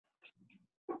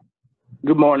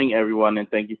Good morning, everyone, and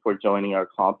thank you for joining our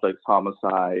Complex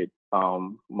Homicide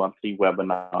monthly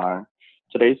webinar.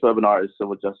 Today's webinar is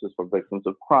Civil Justice for Victims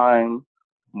of Crime,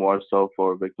 more so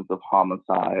for victims of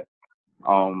homicide.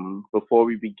 Before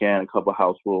we begin, a couple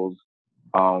house rules.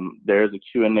 There is a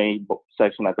Q&A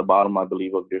section at the bottom, I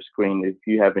believe, of your screen. If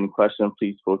you have any questions,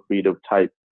 please feel free to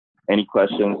type any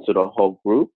questions to the whole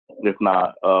group. If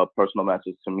not, a personal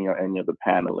message to me or any of the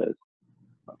panelists.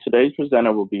 Today's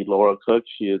presenter will be Laura Cook.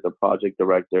 She is the project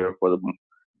director for the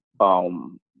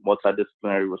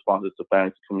multidisciplinary responses to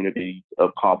families and communities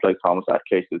of complex homicide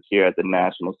cases here at the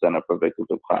National Center for Victims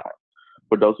of Crime.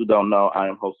 For those who don't know, I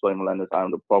am Josue Melendez. I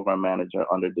am the program manager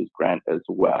under this grant as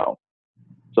well.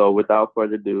 So without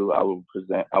further ado, I will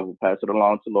pass it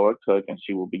along to Laura Cook, and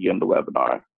she will begin the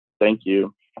webinar. Thank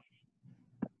you.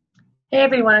 Hey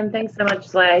everyone, thanks so much,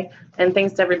 Sway, and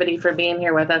thanks to everybody for being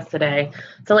here with us today.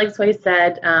 So like Sway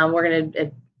said,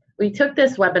 we took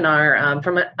this webinar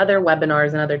from other webinars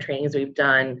and other trainings we've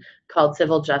done called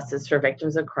Civil Justice for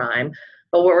Victims of Crime.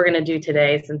 But what we're going to do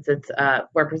today, since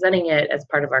we're presenting it as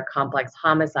part of our complex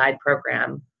homicide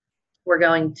program, we're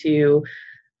going to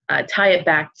tie it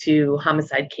back to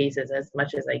homicide cases as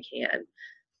much as I can.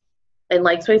 And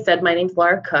like Sway said, my name's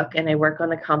Laura Cook, and I work on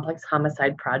the Complex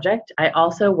Homicide Project. I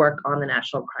also work on the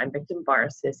National Crime Victim Bar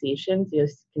Association. So you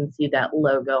can see that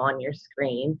logo on your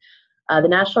screen. The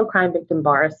National Crime Victim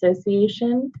Bar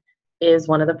Association is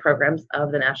one of the programs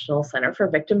of the National Center for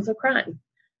Victims of Crime.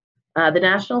 The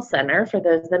National Center, for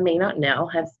those that may not know,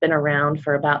 has been around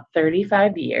for about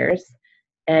 35 years.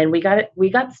 And we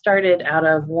got started out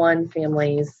of one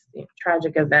family's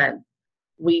tragic event.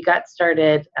 We got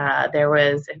started,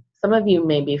 some of you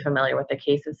may be familiar with the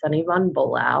case of Sunny von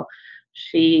Bolau.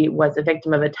 She was a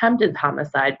victim of attempted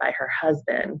homicide by her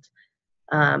husband.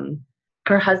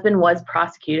 Her husband was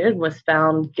prosecuted, was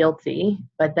found guilty,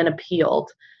 but then appealed,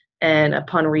 and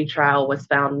upon retrial was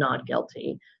found not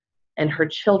guilty. And her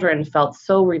children felt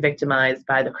so re-victimized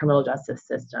by the criminal justice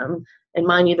system. And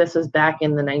mind you, this was back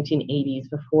in the 1980s,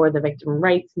 before the victim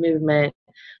rights movement,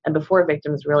 and before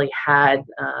victims really had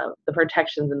the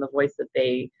protections and the voice that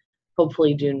they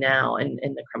hopefully do now in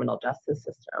the criminal justice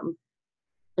system.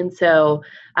 And so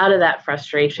out of that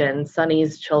frustration,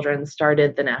 Sunny's children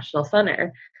started the National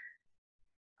Center.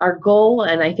 Our goal,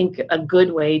 and I think a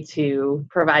good way to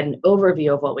provide an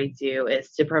overview of what we do,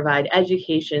 is to provide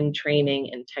education,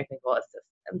 training, and technical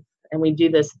assistance. And we do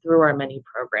this through our many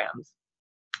programs.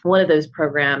 One of those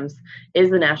programs is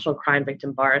the National Crime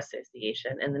Victim Bar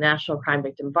Association. And the National Crime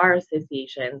Victim Bar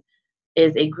Association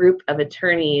is a group of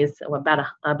attorneys,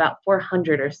 about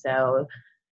 400 or so,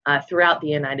 throughout the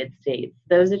United States.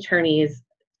 Those attorneys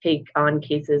take on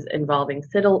cases involving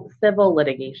civil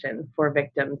litigation for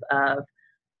victims of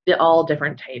all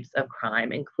different types of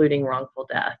crime, including wrongful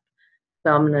death.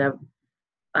 So I'm going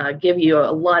to give you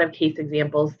a lot of case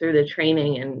examples through the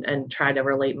training and try to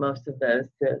relate most of those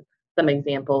to some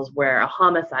examples where a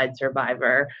homicide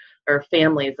survivor or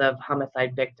families of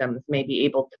homicide victims may be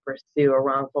able to pursue a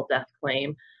wrongful death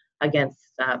claim against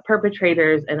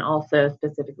perpetrators, and also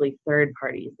specifically third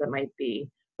parties that might be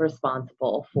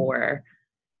responsible for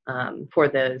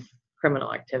those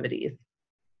criminal activities.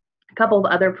 A couple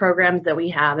of other programs that we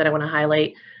have that I want to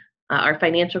highlight. Our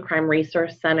Financial Crime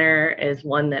Resource Center is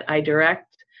one that I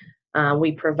direct.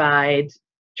 We provide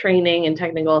training and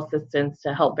technical assistance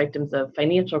to help victims of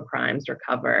financial crimes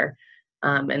recover.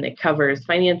 And it covers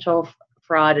financial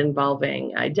fraud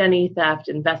involving identity theft,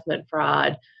 investment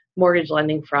fraud, mortgage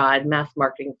lending fraud, mass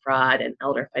marketing fraud, and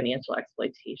elder financial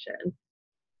exploitation.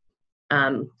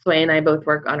 Sway and I both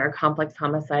work on our Complex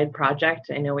Homicide Project.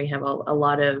 I know we have a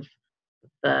lot of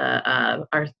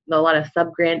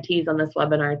sub-grantees on this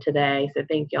webinar today, so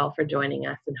thank you all for joining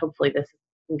us, and hopefully this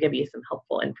can give you some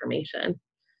helpful information.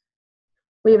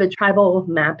 We have a tribal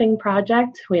mapping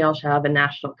project. We also have a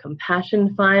National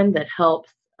Compassion Fund that helps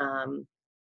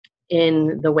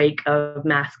in the wake of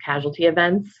mass casualty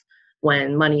events.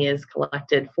 When money is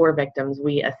collected for victims,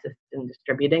 we assist in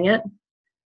distributing it.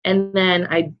 And then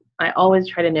I always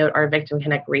try to note our Victim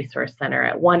Connect Resource Center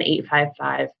at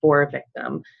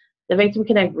 1-855-4-VICTIM. The Victim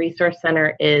Connect Resource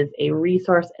Center is a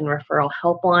resource and referral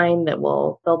helpline that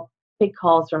they'll take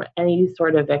calls from any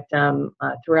sort of victim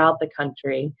throughout the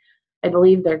country. I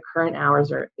believe their current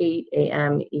hours are 8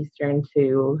 a.m. Eastern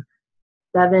to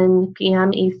 7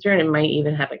 p.m. Eastern. It might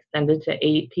even have extended to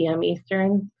 8 p.m.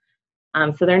 Eastern.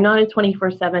 So they're not a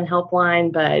 24/7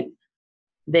 helpline, but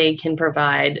they can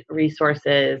provide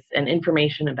resources and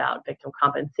information about victim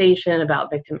compensation, about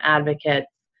victim advocates.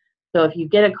 So if you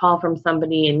get a call from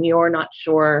somebody and you're not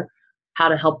sure how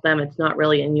to help them, it's not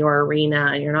really in your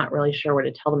arena, and you're not really sure where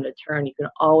to tell them to turn, you can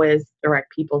always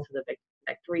direct people to the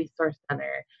Suspect Resource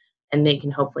Center, and they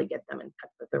can hopefully get them in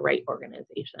touch with the right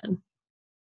organization.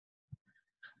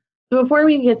 So before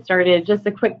we get started, just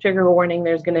a quick trigger warning,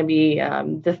 there's going to be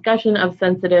discussion of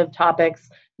sensitive topics,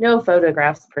 no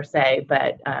photographs per se,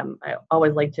 but I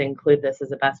always like to include this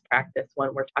as a best practice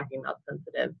when we're talking about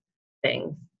sensitive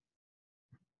things.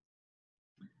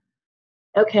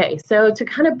 Okay, so to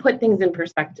kind of put things in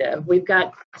perspective, we've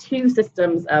got two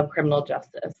systems of criminal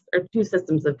justice, or two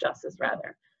systems of justice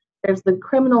rather. There's the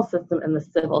criminal system and the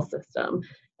civil system.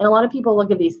 And a lot of people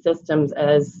look at these systems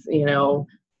as, you know,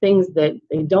 things that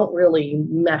they don't really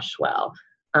mesh well.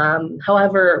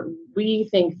 However, we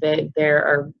think that there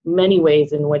are many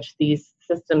ways in which these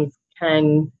systems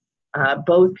can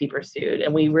both be pursued,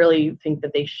 and we really think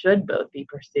that they should both be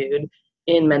pursued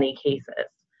in many cases.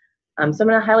 So I'm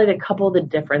going to highlight a couple of the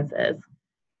differences.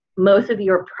 Most of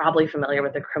you are probably familiar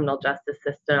with the criminal justice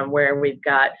system, where we've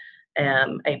got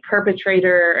a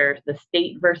perpetrator, or the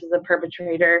state versus a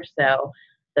perpetrator. So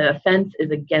the offense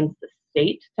is against the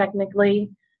state technically.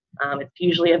 It's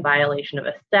usually a violation of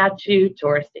a statute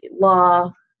or a state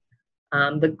law.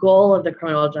 The goal of the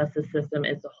criminal justice system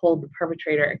is to hold the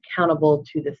perpetrator accountable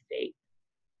to the state.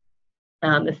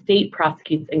 The state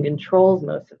prosecutes and controls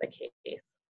most of the case.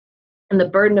 And the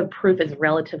burden of proof is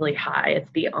relatively high. It's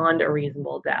beyond a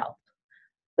reasonable doubt.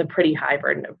 It's a pretty high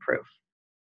burden of proof.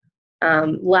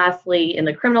 Lastly, in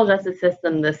the criminal justice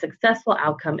system, the successful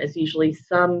outcome is usually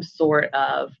some sort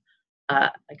of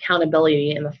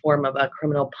accountability in the form of a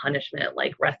criminal punishment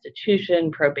like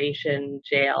restitution, probation,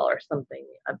 jail, or something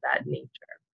of that nature.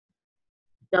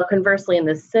 Now, conversely, in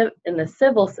the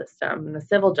civil system, in the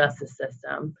civil justice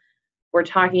system, we're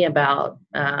talking about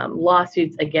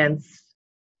lawsuits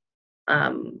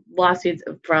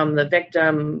from the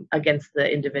victim against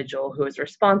the individual who is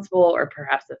responsible, or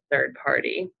perhaps a third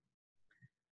party.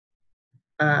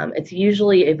 It's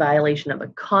usually a violation of a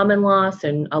common law,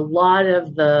 and a lot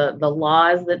of the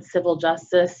laws that civil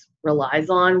justice relies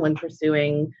on when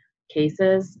pursuing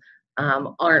cases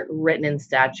aren't written in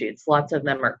statutes. Lots of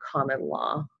them are common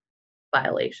law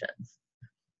violations.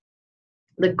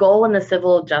 The goal in the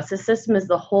civil justice system is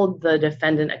to hold the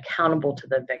defendant accountable to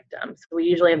the victim. So we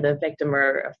usually have the victim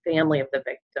or a family of the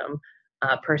victim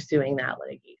pursuing that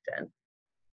litigation.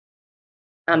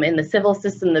 In the civil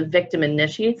system, the victim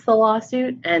initiates the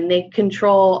lawsuit, and they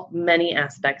control many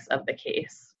aspects of the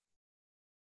case.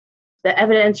 The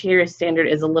evidentiary standard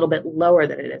is a little bit lower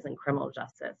than it is in criminal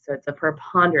justice, so it's a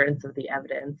preponderance of the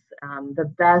evidence. The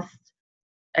best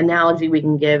analogy we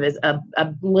can give is a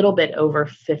little bit over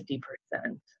 50%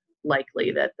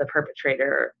 likely that the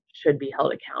perpetrator should be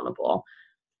held accountable.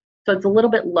 So it's a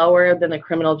little bit lower than the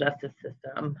criminal justice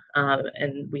system,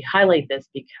 and we highlight this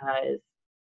because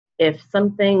if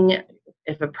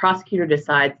a prosecutor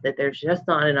decides that there's just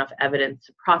not enough evidence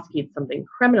to prosecute something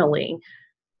criminally,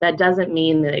 that doesn't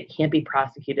mean that it can't be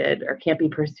prosecuted or can't be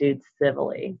pursued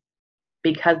civilly.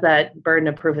 Because that burden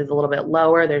of proof is a little bit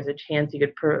lower, there's a chance you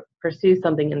could pursue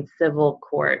something in civil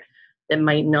court that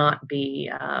might not be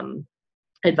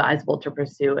advisable to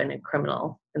pursue in the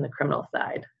criminal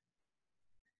side.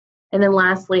 And then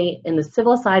lastly, in the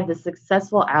civil side, the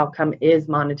successful outcome is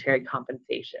monetary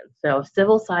compensation. So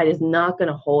civil side is not going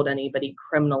to hold anybody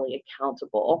criminally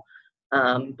accountable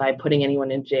by putting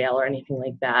anyone in jail or anything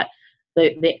like that.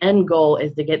 The end goal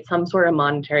is to get some sort of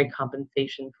monetary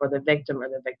compensation for the victim or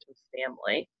the victim's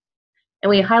family. And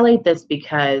we highlight this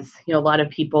because, you know, a lot of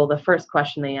people, the first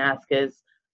question they ask is,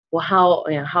 well, how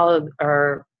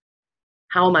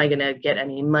am I going to get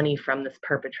any money from this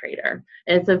perpetrator?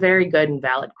 And it's a very good and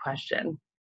valid question,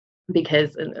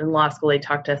 because in law school they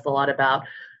talk to us a lot about,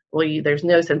 well, there's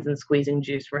no sense in squeezing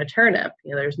juice from a turnip.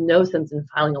 You know, there's no sense in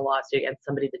filing a lawsuit against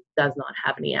somebody that does not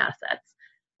have any assets.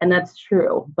 And that's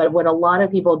true. But what a lot of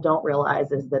people don't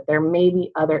realize is that there may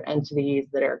be other entities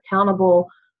that are accountable,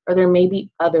 or there may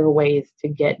be other ways to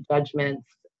get judgments.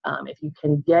 If you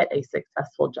can get a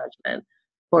successful judgment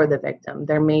for the victim,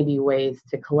 there may be ways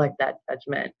to collect that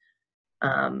judgment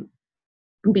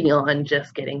beyond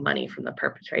just getting money from the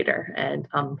perpetrator. And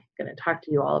I'm going to talk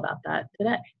to you all about that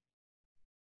today.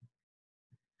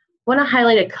 I want to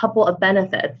highlight a couple of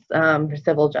benefits for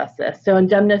civil justice. So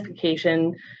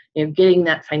indemnification, you know, getting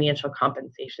that financial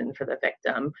compensation for the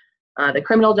victim. The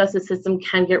criminal justice system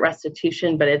can get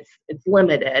restitution, but it's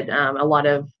limited.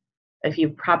 If you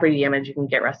have property damage, you can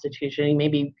get restitution. You may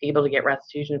be able to get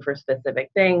restitution for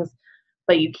specific things,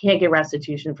 but you can't get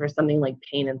restitution for something like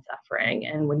pain and suffering.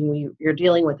 And when you're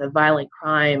dealing with a violent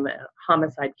crime,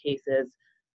 homicide cases,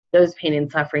 those pain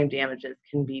and suffering damages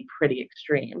can be pretty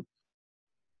extreme.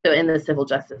 So in the civil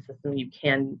justice system, you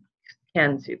can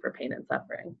sue for pain and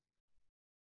suffering.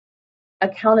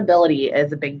 accountability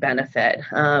is a big benefit.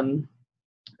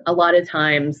 A lot of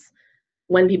times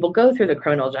when people go through the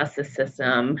criminal justice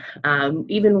system,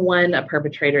 even when a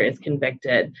perpetrator is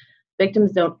convicted,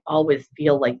 victims don't always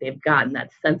feel like they've gotten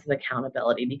that sense of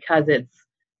accountability because it's,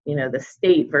 the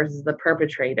state versus the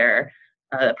perpetrator.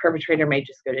 The perpetrator may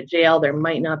just go to jail. There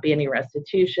might not be any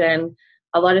restitution.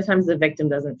 A lot of times the victim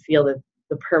doesn't feel that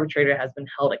the perpetrator has been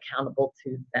held accountable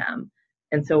to them.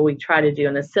 And so what we try to do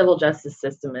in the civil justice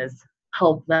system is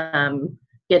help them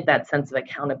get that sense of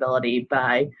accountability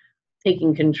by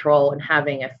taking control and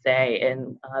having a say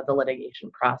in the litigation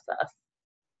process.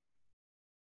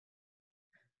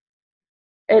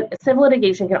 Civil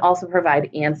litigation can also provide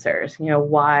answers,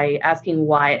 asking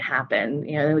why it happened.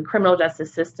 In the criminal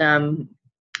justice system,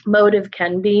 motive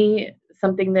can be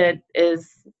something that is,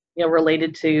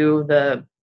 related to the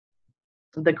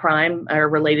crime or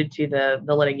related to the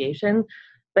litigation,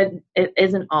 but it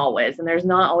isn't always, and there's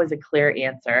not always a clear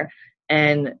answer.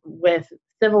 And with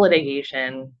civil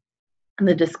litigation,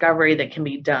 the discovery that can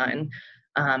be done,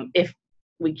 if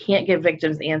we can't give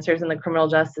victims answers in the criminal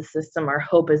justice system, our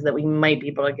hope is that we might be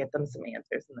able to get them some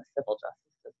answers in the civil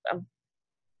justice system.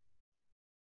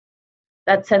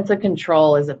 That sense of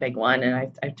control is a big one,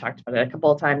 and I've talked about it a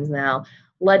couple of times now.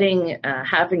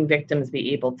 Having victims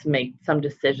be able to make some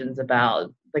decisions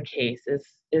about the case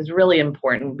is really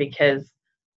important, because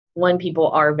when people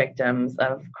are victims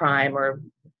of crime or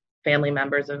family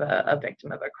members of a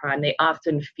victim of a crime, they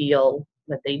often feel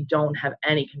that they don't have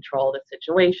any control of the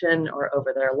situation or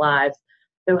over their lives.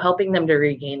 So helping them to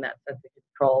regain that sense of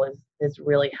control is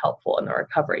really helpful in the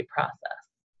recovery process.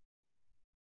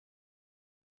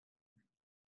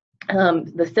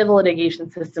 The civil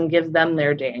litigation system gives them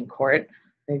their day in court,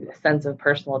 a sense of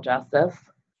personal justice.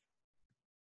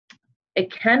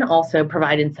 It can also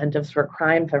provide incentives for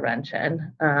crime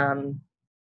prevention,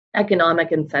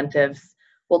 economic incentives.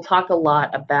 We'll talk a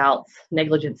lot about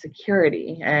negligent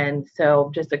security. And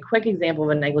so just a quick example of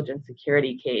a negligent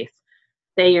security case.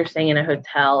 Say you're staying in a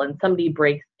hotel and somebody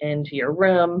breaks into your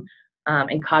room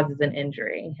and causes an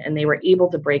injury. And they were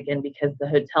able to break in because the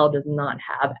hotel does not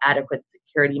have adequate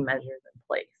security measures in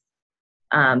place.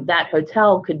 That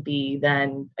hotel could be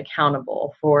then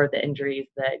accountable for the injuries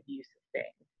that you sustained.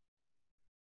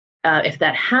 If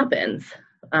that happens,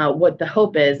 what the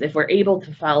hope is, if we're able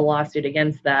to file a lawsuit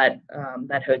against that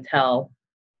hotel,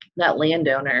 that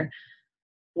landowner,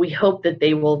 we hope that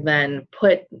they will then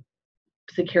put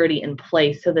security in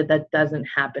place so that that doesn't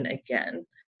happen again.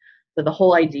 So the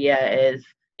whole idea is,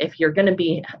 if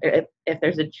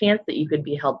there's a chance that you could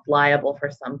be held liable for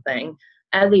something,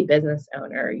 as a business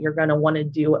owner, you're going to want to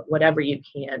do whatever you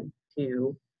can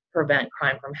to prevent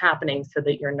crime from happening so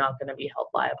that you're not going to be held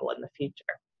liable in the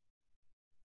future.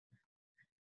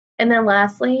 And then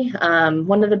lastly,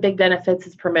 one of the big benefits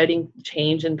is promoting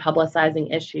change and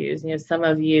publicizing issues. Some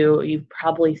of you've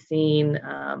probably seen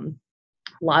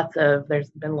there's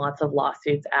been lots of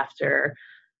lawsuits after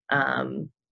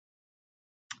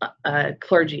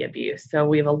clergy abuse. So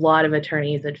we have a lot of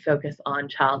attorneys that focus on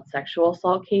child sexual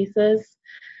assault cases.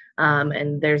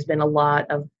 And there's been a lot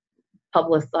of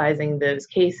publicizing those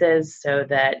cases so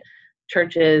that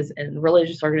churches and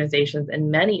religious organizations and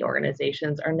many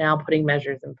organizations are now putting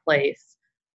measures in place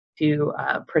to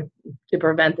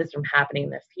prevent this from happening in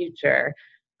the future.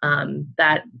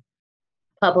 That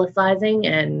publicizing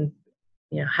and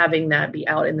having that be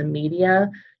out in the media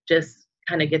just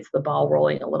kind of gets the ball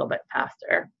rolling a little bit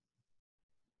faster.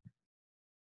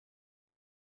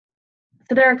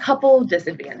 So there are a couple of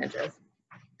disadvantages.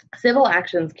 Civil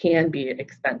actions can be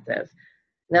expensive.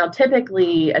 Now,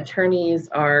 typically, attorneys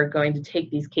are going to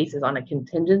take these cases on a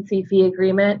contingency fee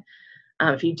agreement.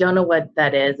 If you don't know what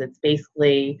that is, it's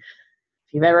basically,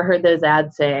 if you've ever heard those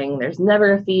ads saying, there's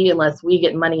never a fee unless we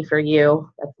get money for you,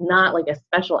 that's not like a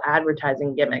special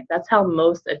advertising gimmick. That's how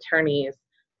most attorneys,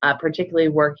 particularly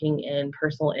working in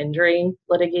personal injury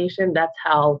litigation, that's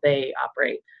how they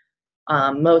operate.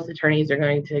 Most attorneys are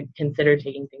going to consider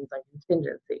taking things like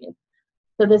contingency.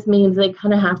 So this means they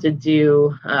kind of have to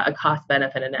do a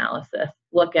cost-benefit analysis,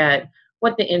 look at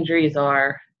what the injuries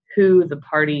are, who the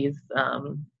parties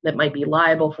that might be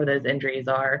liable for those injuries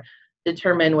are,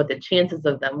 determine what the chances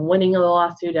of them winning a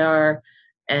lawsuit are,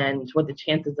 and what the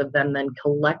chances of them then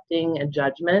collecting a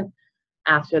judgment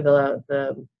after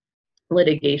the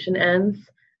litigation ends.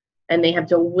 And they have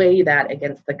to weigh that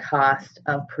against the cost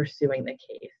of pursuing the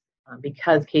case.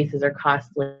 Because cases are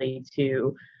costly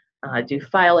to do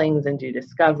filings and do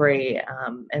discovery,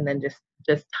 and then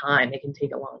just time. It can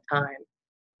take a long time.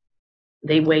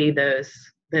 They weigh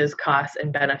those costs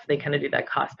and benefits. They kind of do that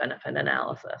cost-benefit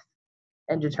analysis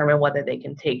and determine whether they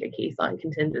can take a case on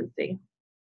contingency.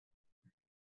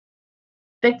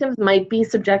 Victims might be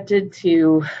subjected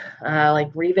to like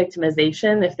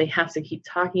re-victimization if they have to keep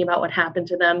talking about what happened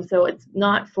to them. So it's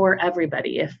not for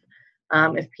everybody. If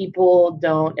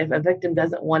if a victim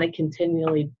doesn't want to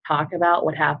continually talk about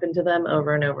what happened to them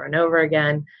over and over and over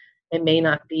again, it may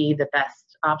not be the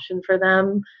best option for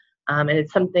them. And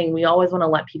it's something we always want to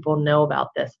let people know about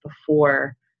this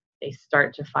before they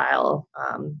start to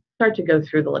start to go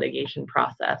through the litigation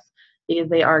process, because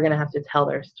they are going to have to tell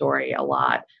their story a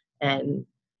lot, and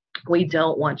we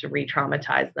don't want to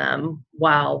re-traumatize them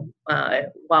while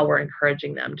we're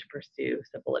encouraging them to pursue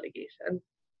civil litigation.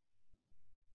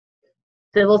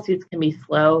 Civil suits can be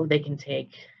slow. They can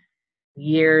take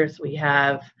years.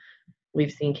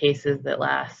 We've seen cases that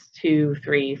last 2,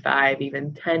 3, 5,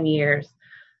 even 10 years.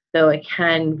 So it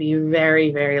can be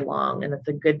very, very long, and it's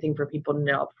a good thing for people to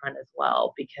know up front as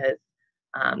well, because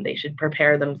they should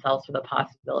prepare themselves for the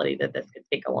possibility that this could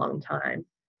take a long time.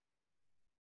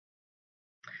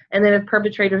 And then if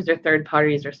perpetrators or third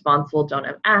parties responsible don't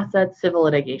have assets, civil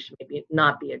litigation may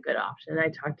not be a good option. And I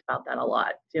talked about that a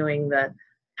lot, doing the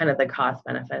kind of the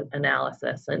cost-benefit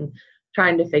analysis and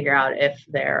trying to figure out if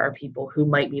there are people who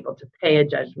might be able to pay a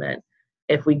judgment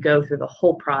if we go through the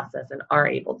whole process and are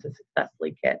able to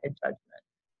successfully get a judgment.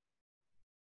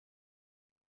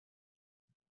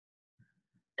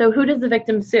 So who does the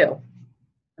victim sue?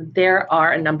 There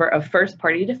are a number of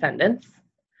first-party defendants,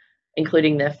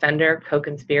 including the offender,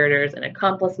 co-conspirators, and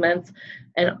accomplices,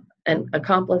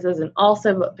 and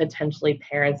also potentially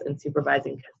parents and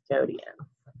supervising custodians.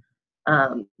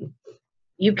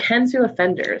 You can sue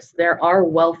offenders. There are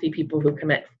wealthy people who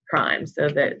commit crimes, so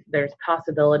that there's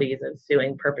possibilities of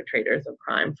suing perpetrators of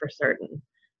crime for certain.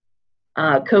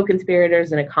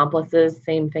 Co-conspirators and accomplices,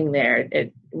 same thing there.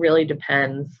 It really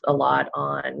depends a lot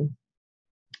on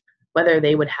whether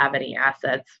they would have any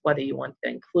assets, whether you want to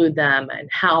include them, and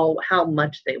how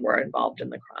much they were involved in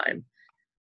the crime.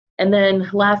 And then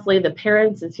lastly, the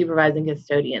parents and supervising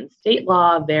custodians. State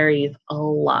law varies a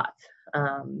lot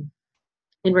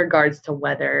in regards to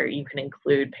whether you can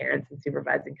include parents and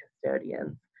supervising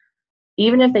custodians.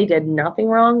 Even if they did nothing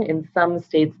wrong, in some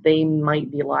states they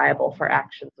might be liable for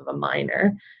actions of a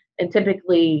minor. And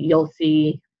typically you'll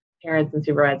see parents and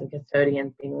supervising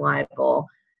custodians being liable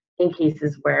in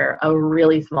cases where a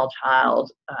really small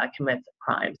child commits a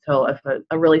crime. So if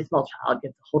a really small child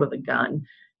gets a hold of a gun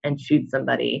and shoots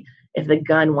somebody, if the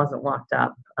gun wasn't locked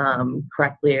up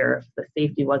correctly, or if the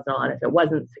safety wasn't on, if it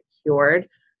wasn't secured,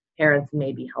 parents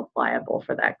may be held liable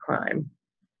for that crime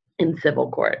in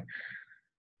civil court.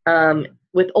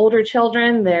 With older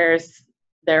children, there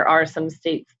are some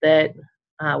states that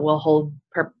will hold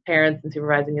parents and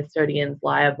supervising custodians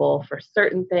liable for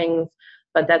certain things,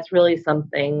 but that's really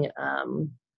something,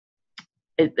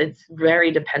 it's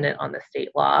very dependent on the state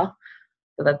law.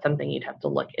 So that's something you'd have to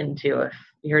look into if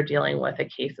you're dealing with a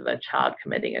case of a child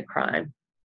committing a crime.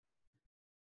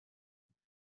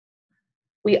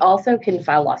 We also can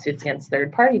file lawsuits against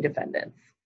third-party defendants.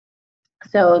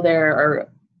 So there are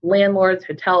landlords,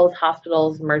 hotels,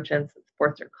 hospitals, merchants,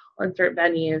 sports or concert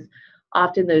venues.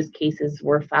 Often those cases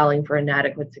we're filing for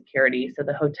inadequate security. So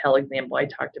the hotel example I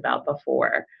talked about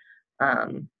before.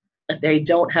 If they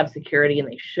don't have security and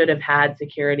they should have had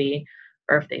security,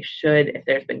 or if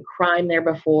there's been crime there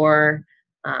before,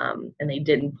 and they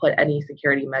didn't put any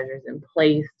security measures in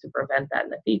place to prevent that in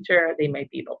the future, they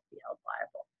might be able to be held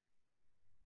liable.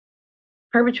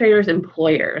 Perpetrators'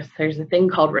 employers. There's a thing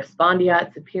called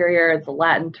respondeat superior. It's a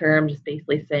Latin term just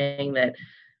basically saying that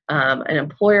an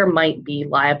employer might be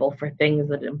liable for things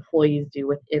that employees do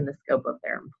within the scope of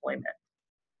their employment.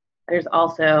 There's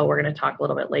also, we're going to talk a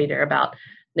little bit later about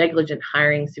negligent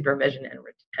hiring, supervision, and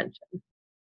retention.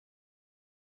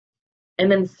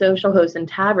 And then social hosts and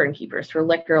tavern keepers for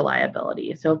liquor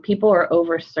liability. So if people are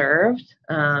overserved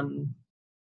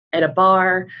at a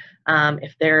bar,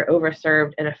 if they're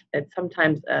overserved at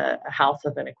sometimes a house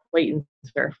of an acquaintance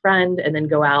or a friend, and then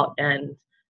go out and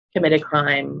commit a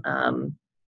crime,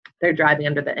 they're driving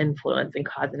under the influence and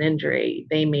cause an injury,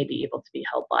 they may be able to be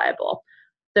held liable.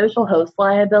 Social host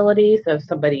liability, so if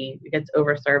somebody gets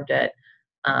overserved at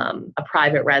a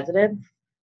private residence,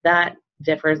 that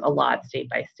differs a lot state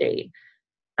by state.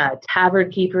 Tavern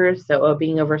keepers, so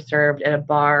being overserved at a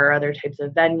bar or other types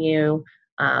of venue,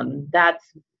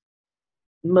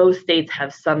 most states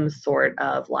have some sort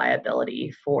of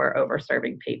liability for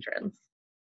overserving patrons.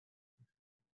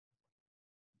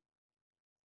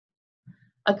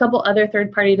 A couple other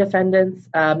third-party defendants,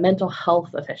 mental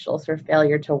health officials for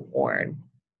failure to warn.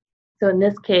 So in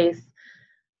this case,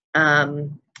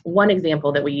 one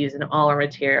example that we use in all our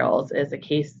materials is a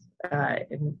case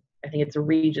I think it's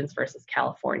Regents versus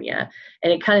California,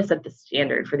 and it kind of set the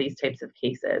standard for these types of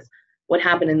cases. What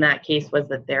happened in that case was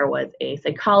that there was a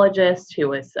psychologist who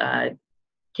was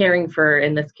caring for,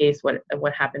 in this case,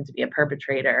 what happened to be a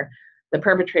perpetrator. The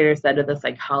perpetrator said to the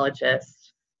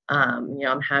psychologist, you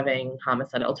know, I'm having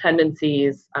homicidal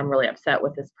tendencies, I'm really upset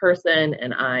with this person,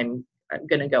 and I'm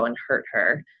gonna go and hurt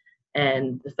her.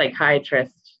 And the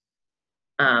psychiatrist,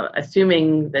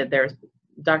 assuming that there's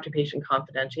doctor-patient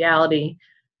confidentiality,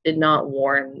 did not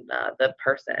warn the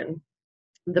person.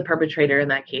 The perpetrator in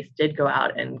that case did go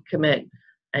out and commit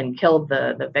and killed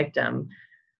the victim.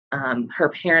 Her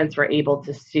parents were able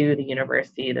to sue the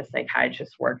university the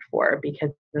psychiatrist worked for,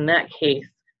 because in that case,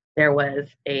 there was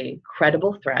a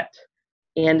credible threat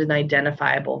and an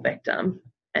identifiable victim.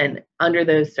 And under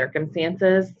those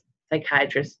circumstances,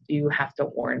 psychiatrists do have to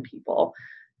warn people.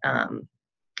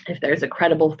 If there's a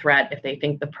credible threat, if they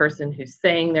think the person who's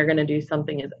saying they're going to do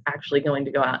something is actually going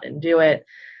to go out and do it,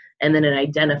 and then an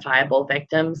identifiable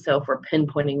victim. So if we're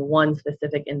pinpointing one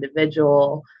specific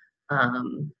individual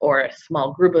or a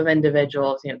small group of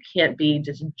individuals, you know, can't be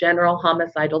just general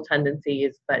homicidal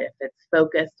tendencies, but if it's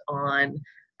focused on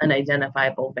an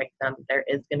identifiable victim, there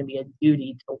is going to be a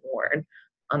duty to warn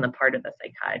on the part of the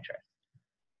psychiatrist.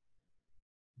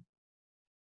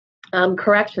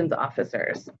 Corrections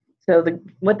officers. So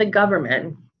what the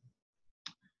government,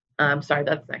 sorry,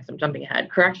 that's next, I'm jumping ahead.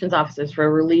 Corrections officers for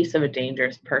release of a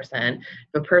dangerous person.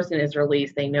 If a person is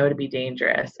released, they know to be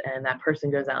dangerous, and that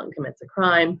person goes out and commits a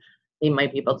crime, they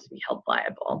might be able to be held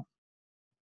liable.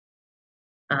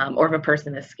 Or if a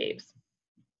person escapes.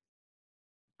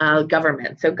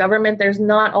 Government. So government, there's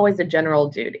not always a general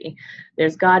duty.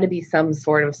 There's got to be some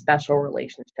sort of special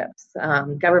relationships.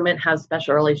 Government has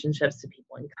special relationships to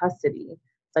people in custody,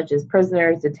 such as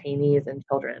prisoners, detainees, and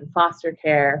children in foster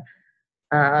care.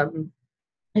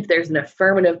 If there's an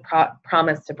affirmative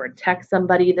promise to protect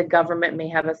somebody, the government may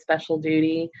have a special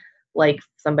duty, like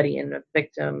somebody in a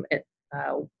victim,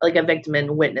 like a victim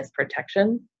in witness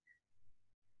protection.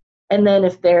 And then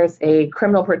if there's a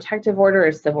criminal protective order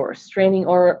or civil restraining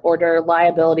order,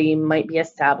 liability might be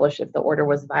established if the order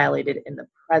was violated in the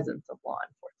presence of law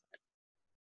enforcement.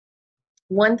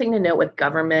 One thing to note with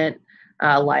government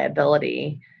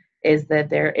liability is that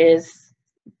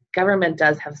government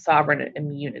does have sovereign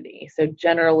immunity. So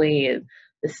generally,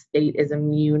 the state is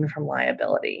immune from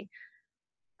liability.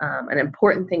 An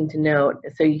important thing to note,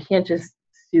 so you can't just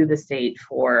sue the state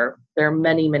for, there are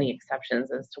many, many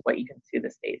exceptions as to what you can sue the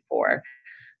state for.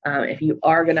 If you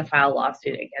are going to file a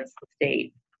lawsuit against the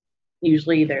state,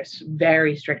 usually there's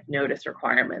very strict notice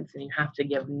requirements, and you have to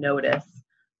give notice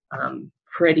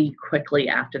pretty quickly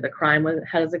after the crime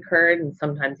has occurred, and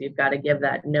sometimes you've got to give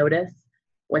that notice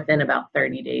within about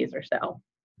 30 days or so.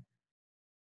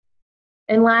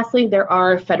 And lastly, there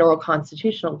are federal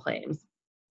constitutional claims.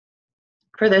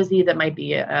 For those of you that might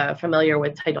be familiar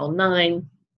with Title IX,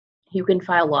 you can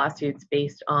file lawsuits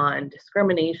based on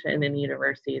discrimination in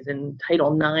universities, and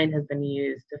Title IX has been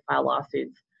used to file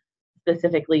lawsuits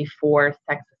specifically for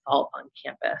sex assault on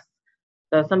campus.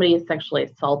 So if somebody is sexually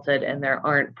assaulted and there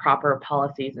aren't proper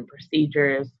policies and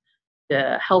procedures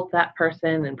to help that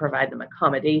person and provide them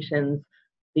accommodations,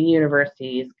 the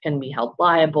universities can be held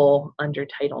liable under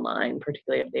Title IX,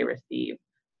 particularly if they receive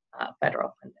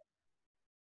federal funding.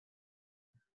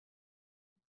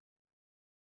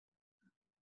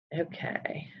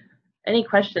 Okay, any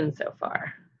questions so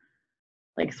far?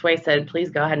 Like Sway said, please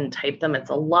go ahead and type them. It's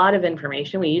a lot of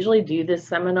information. We usually do this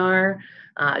seminar,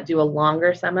 do a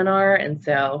longer seminar, and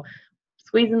so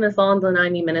squeezing this all into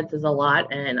 90 minutes is a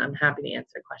lot, and I'm happy to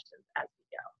answer questions as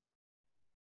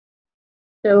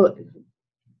we go. So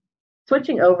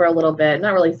switching over a little bit,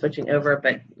 not really switching over,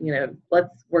 but you know,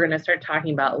 we're going to start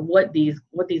talking about what these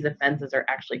offenses are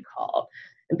actually called.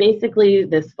 And basically,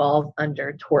 this falls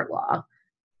under tort law.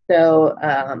 So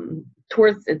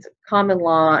torts, it's common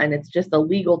law, and it's just a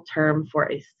legal term for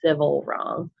a civil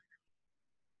wrong.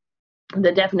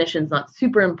 The definition is not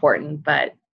super important,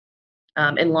 but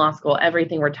in law school,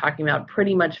 everything we're talking about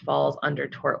pretty much falls under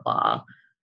tort law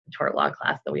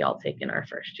class that we all take in our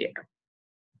first year.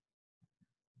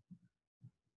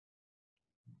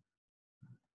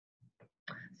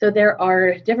 So there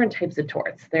are different types of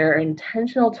torts. There are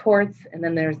intentional torts, and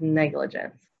then there's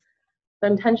negligence. So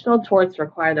intentional torts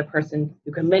require the person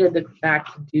who committed the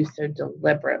act to do so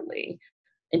deliberately.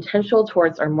 Intentional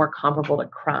torts are more comparable to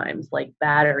crimes like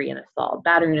battery and assault.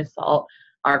 Battery and assault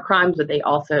are crimes, but they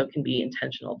also can be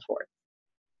intentional torts.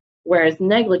 Whereas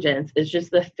negligence is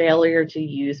just the failure to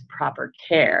use proper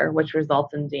care, which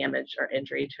results in damage or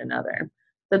injury to another.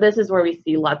 So this is where we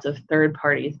see lots of third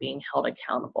parties being held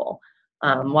accountable.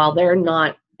 While they're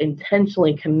not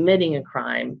intentionally committing a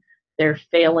crime, they're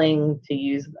failing to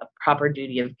use a proper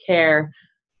duty of care.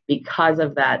 Because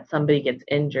of that, somebody gets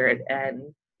injured,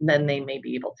 and then they may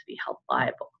be able to be held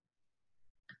liable.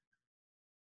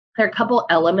 There are a couple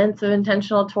elements of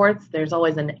intentional torts. There's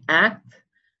always an act.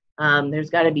 There's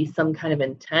got to be some kind of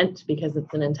intent because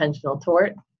it's an intentional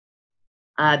tort.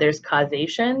 There's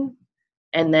causation,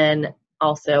 and then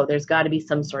also there's got to be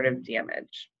some sort of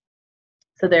damage.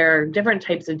 So there are different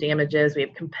types of damages. We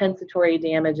have compensatory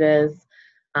damages,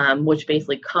 which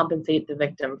basically compensate the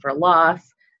victim for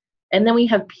loss. And then we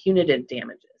have punitive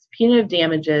damages. Punitive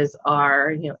damages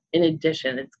are, in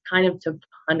addition, it's kind of to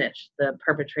punish the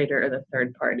perpetrator or the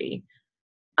third party.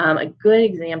 A good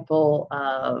example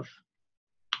of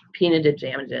punitive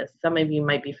damages, some of you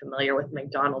might be familiar with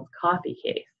McDonald's coffee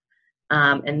case.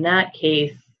 And that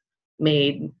case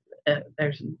made,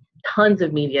 there's tons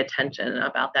of media attention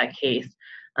about that case.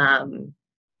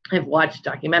 I've watched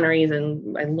documentaries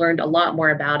and I learned a lot more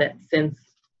about it since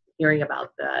hearing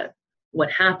about what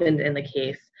happened in the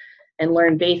case, and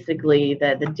learned basically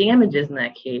that the damages in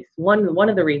that case, one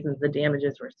of the reasons the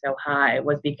damages were so high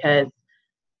was because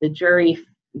the jury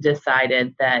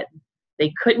decided that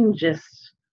they couldn't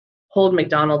just hold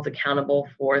McDonald's accountable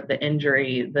for the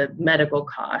injury, the medical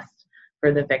cost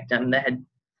for the victim that had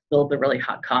spilled the really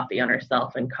hot coffee on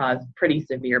herself and caused pretty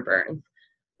severe burns.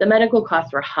 The medical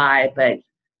costs were high, but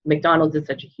McDonald's is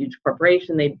such a huge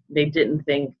corporation, they didn't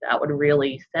think that would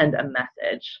really send a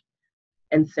message.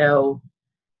 And so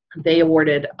they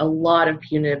awarded a lot of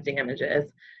punitive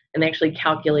damages, and they actually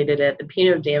calculated it. The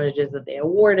punitive damages that they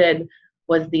awarded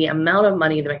was the amount of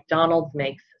money that McDonald's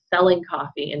makes selling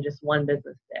coffee in just one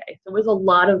business day. So it was a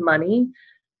lot of money,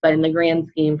 but in the grand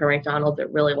scheme for McDonald's,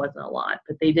 it really wasn't a lot.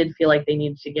 But they did feel like they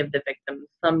needed to give the victim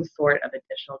some sort of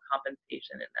additional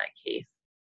compensation in that case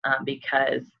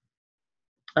because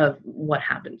of what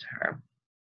happened to her.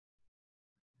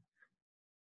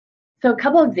 So a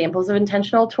couple examples of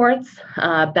intentional torts,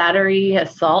 battery,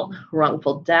 assault,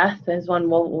 wrongful death is one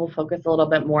we'll focus a little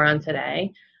bit more on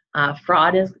today.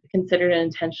 Fraud is considered an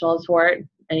intentional tort,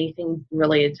 anything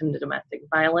related to domestic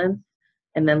violence,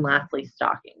 and then lastly,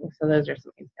 stalking. So those are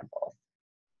some examples.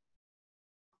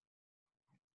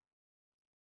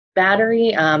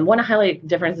 Battery, want to highlight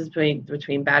differences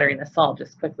between battery and assault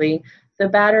just quickly. So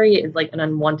battery is like an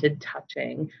unwanted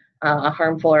touching, a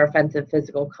harmful or offensive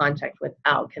physical contact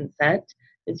without consent.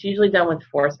 It's usually done with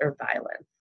force or violence.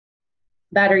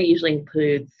 Battery usually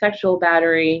includes sexual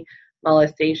battery,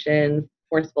 molestation,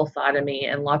 forcible sodomy,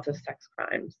 and lots of sex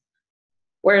crimes.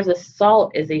 Whereas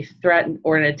assault is a threat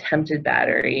or an attempted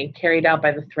battery carried out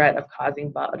by the threat of causing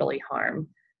bodily harm,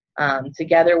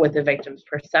 together with the victim's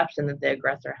perception that the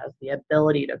aggressor has the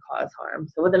ability to cause harm.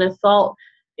 So with an assault,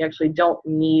 you actually don't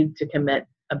need to commit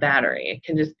a battery. It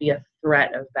can just be a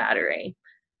threat of battery.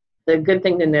 The good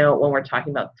thing to note when we're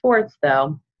talking about torts,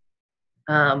 though,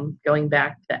 going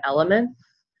back to elements,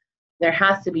 there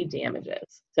has to be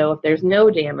damages. So if there's no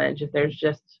damage, if there's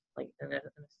just like an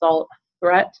assault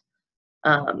threat,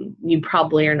 you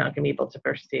probably are not going to be able to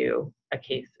pursue a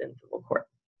case in civil court.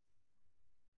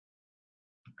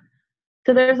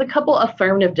 So there's a couple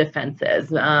affirmative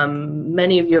defenses.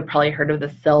 Many of you have probably heard of the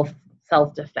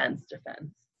self-defense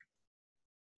defense.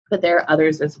 But there are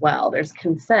others as well. There's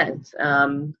consent.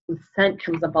 Consent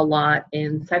comes up a lot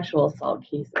in sexual assault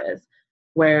cases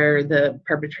where the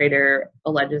perpetrator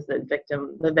alleges that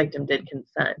the victim did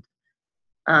consent.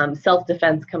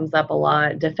 Self-defense comes up a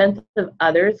lot. Defense of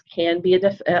others can be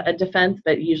a defense,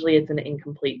 but usually it's an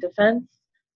incomplete defense.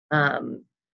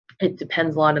 It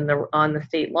depends a lot on the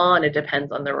state law, and it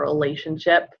depends on the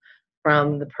relationship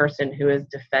from the person who is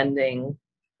defending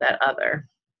that other.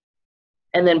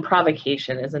 And then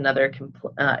provocation is another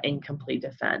incomplete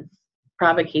defense.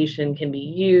 Provocation can be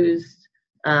used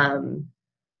to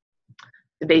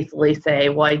basically say,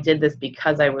 well, I did this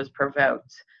because I was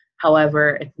provoked.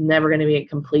 However, it's never going to be a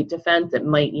complete defense. You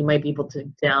might be able to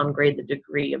downgrade the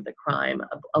degree of the crime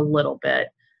a little bit.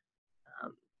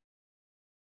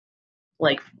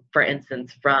 Like, for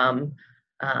instance, from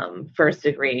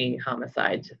first-degree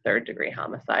homicide to third-degree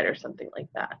homicide or something like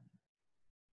that.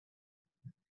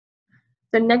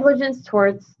 So negligence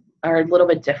torts are a little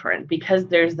bit different because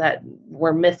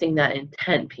we're missing that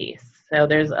intent piece. So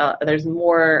there's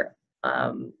more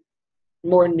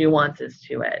nuances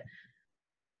to it.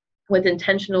 With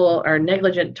intentional or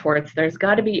negligent torts, there's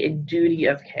got to be a duty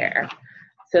of care.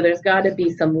 So there's got to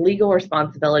be some legal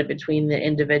responsibility between the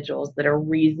individuals that a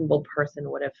reasonable person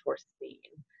would have foreseen.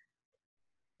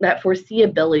 That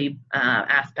foreseeability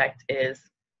aspect is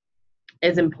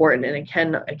is important, and it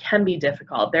can be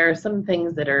difficult. There are some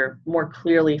things that are more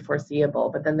clearly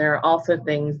foreseeable, but then there are also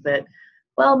things that,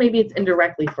 well, maybe it's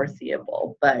indirectly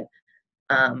foreseeable, but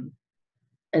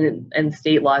and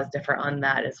state law is different on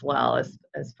that as well, as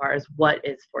far as what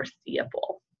is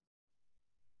foreseeable.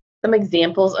 Some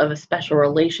examples of special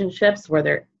relationships where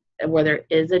there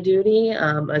is a duty,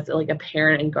 is like a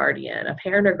parent and guardian. A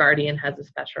parent or guardian has a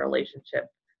special relationship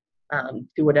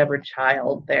to whatever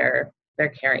child they're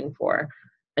caring for.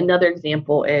 Another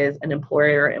example is an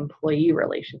employer-employee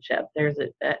relationship. There's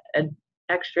an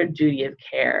extra duty of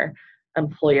care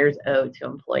employers owe to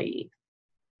employees.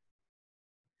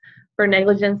 For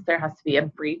negligence, there has to be a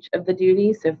breach of the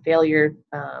duty, so failure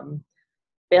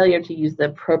to use the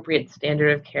appropriate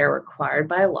standard of care required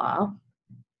by law.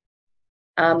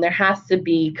 There has to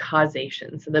be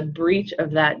causation, so the breach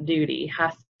of that duty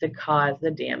has to cause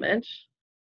the damage.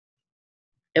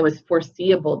 It was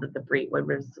foreseeable that the breach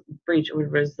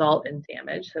would result in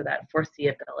damage, so that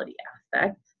foreseeability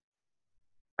aspect.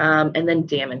 And then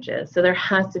damages, so there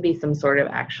has to be some sort of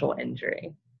actual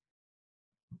injury.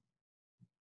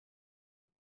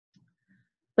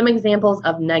 Some examples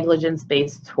of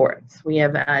negligence-based torts. We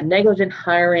have negligent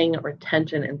hiring,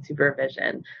 retention, and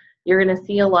supervision. You're going to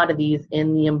see a lot of these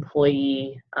in the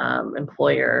employer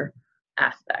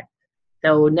aspect.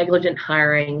 So negligent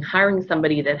hiring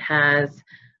somebody that has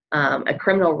a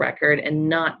criminal record and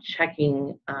not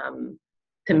checking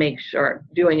to make sure,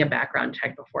 doing a background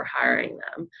check before hiring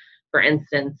them. For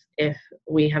instance, if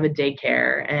we have a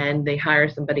daycare and they hire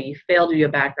somebody, fail to do a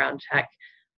background check,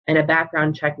 and a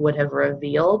background check would have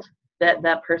revealed that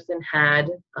that person had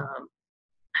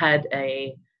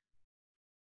a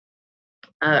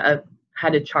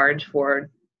charge for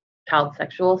child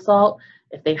sexual assault.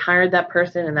 If they hired that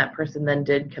person and that person then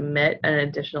did commit an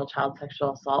additional child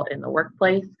sexual assault in the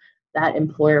workplace, that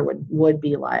employer would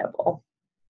be liable.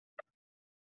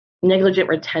 Negligent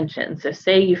retention. So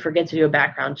say you forget to do a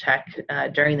background check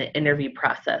during the interview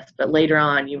process, but later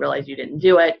on you realize you didn't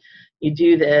do it. You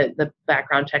do the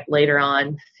background check later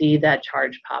on, see that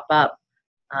charge pop up.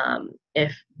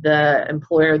 If the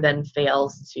employer then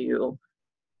fails to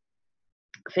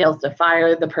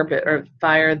fire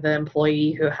the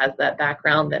employee who has that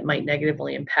background that might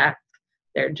negatively impact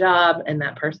their job, and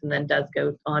that person then does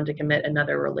go on to commit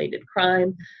another related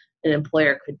crime, an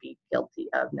employer could be guilty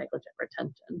of negligent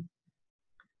retention.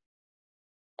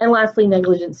 And lastly,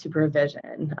 negligent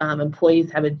supervision.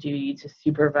 Employers have a duty to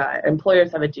supervise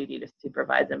employees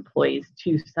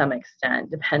to some extent,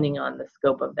 depending on the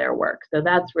scope of their work. So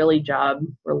that's really job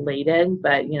related,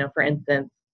 but for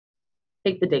instance,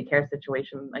 take the daycare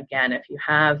situation again. If you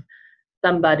have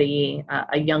somebody,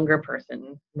 a younger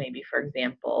person, maybe for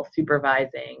example,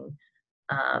 supervising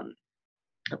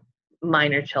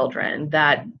minor children,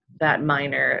 that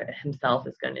minor himself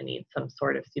is going to need some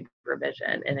sort of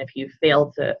supervision. And if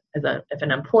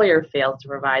an employer fails to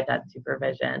provide that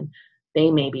supervision, they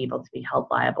may be able to be held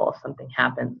liable if something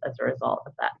happens as a result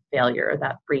of that failure or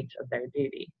that breach of their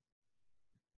duty.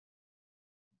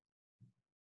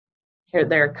 Here,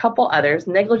 there are a couple others.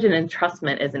 Negligent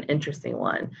entrustment is an interesting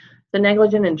one. So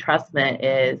negligent entrustment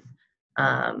is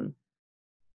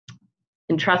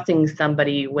entrusting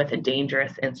somebody with a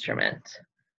dangerous instrument.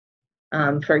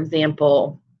 For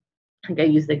example, I think I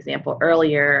used the example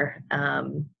earlier,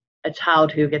 a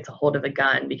child who gets a hold of a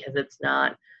gun because it's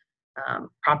not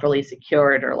properly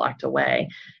secured or locked away.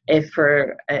 If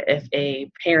a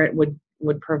parent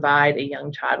would provide a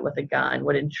young child with a gun,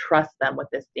 would entrust them with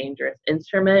this dangerous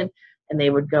instrument, and they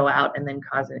would go out and then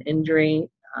cause an injury,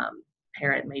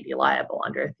 parent may be liable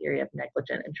under a theory of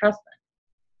negligent entrustment.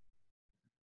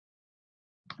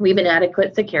 We have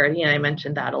inadequate security, and I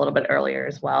mentioned that a little bit earlier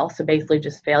as well. So basically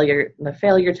just the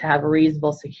failure to have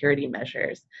reasonable security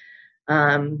measures.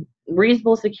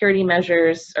 Reasonable security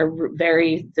measures are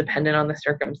very dependent on the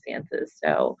circumstances.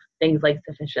 So things like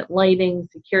sufficient lighting,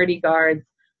 security guards,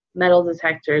 metal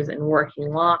detectors, and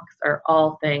working locks are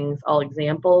all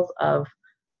examples of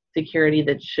security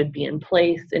that should be in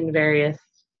place in various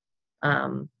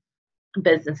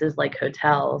businesses like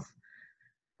hotels.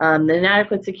 The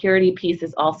inadequate security piece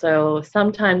is also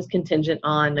sometimes contingent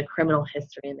on the criminal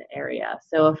history in the area.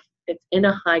 So if it's in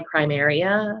a high crime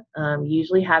area, you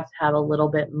usually have to have a little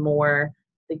bit more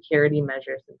security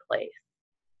measures in place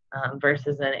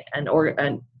versus a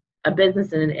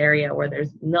business in an area where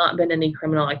there's not been any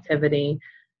criminal activity,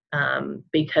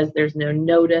 because there's no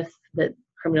notice that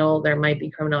there might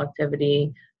be criminal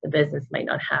activity. The business might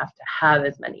not have to have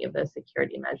as many of those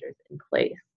security measures in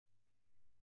place.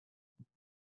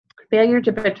 Failure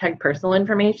to protect personal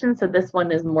information. So this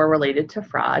one is more related to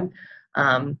fraud.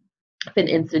 if an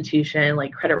institution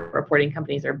like credit reporting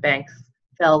companies or banks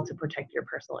fail to protect your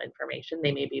personal information,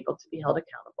 they may be able to be held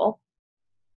accountable.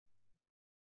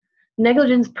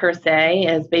 Negligence per se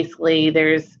is basically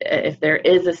if there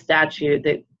is a statute,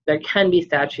 that there can be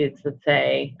statutes that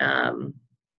say that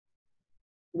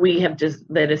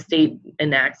a state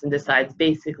enacts and decides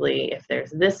basically if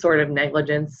there's this sort of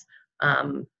negligence,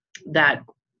 that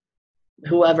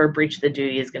whoever breached the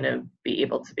duty is going to be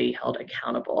able to be held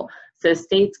accountable. So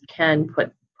states can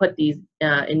put these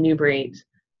enumerate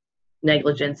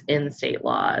negligence in state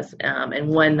laws, and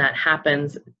when that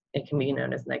happens, it can be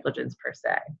known as negligence per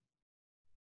se.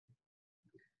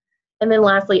 And then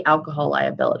lastly, alcohol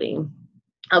liability.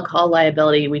 Alcohol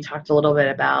liability, we talked a little bit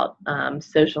about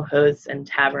social hosts and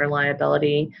tavern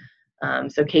liability.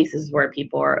 So cases where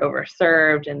people are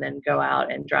overserved and then go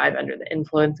out and drive under the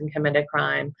influence and commit a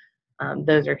crime.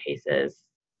 Those are cases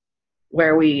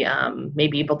where we may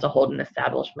be able to hold an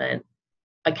establishment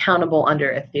accountable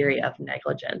under a theory of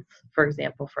negligence, for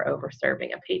example, for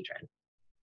overserving a patron.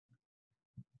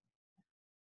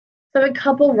 So a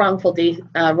couple wrongful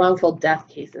death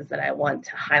cases that I want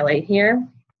to highlight here.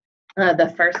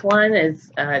 The first one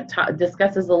is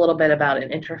discusses a little bit about an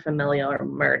intrafamilial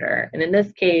murder. And in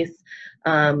this case,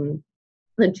 the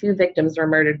two victims were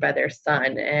murdered by their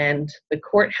son, and the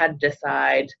court had to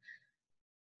decide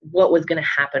what was going to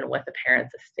happen with the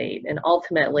parents' estate. And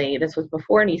ultimately, this was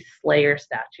before any Slayer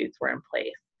statutes were in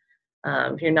place.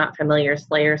 If you're not familiar,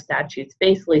 Slayer statutes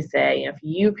basically say if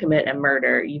you commit a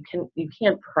murder, you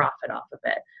can't profit off of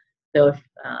it. So if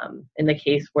in the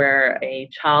case where a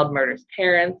child murders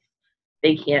parents,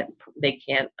 they can't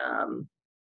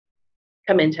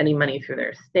come into any money through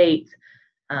their estate.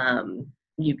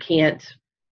 You can't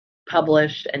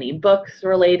publish any books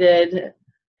related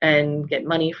and get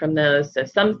money from those. So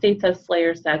some states have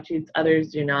Slayer statutes, others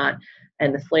do not,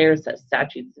 and the Slayer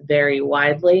statutes vary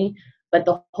widely, but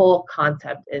the whole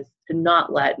concept is to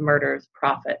not let murderers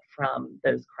profit from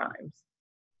those crimes.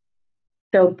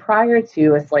 So prior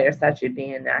to a Slayer statute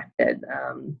being enacted,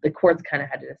 the courts kind of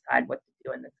had to decide what to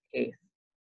do in this case.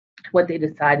 What they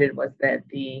decided was that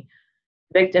the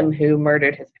victim who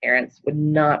murdered his parents would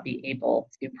not be able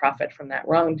to profit from that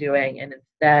wrongdoing, and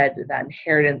instead that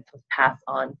inheritance was passed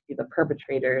on to the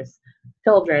perpetrator's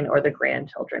children or the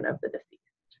grandchildren of the deceased.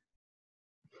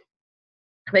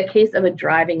 The case of a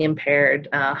driving impaired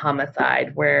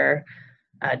homicide where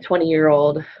a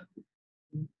 20-year-old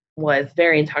was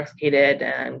very intoxicated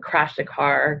and crashed a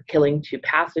car, killing 2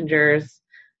 passengers.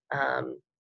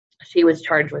 She was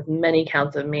charged with many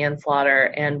counts of manslaughter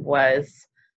and was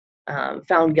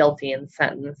found guilty and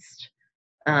sentenced.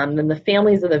 Then the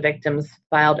families of the victims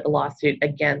filed a lawsuit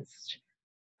against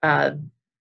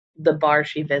the bar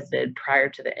she visited prior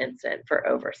to the incident for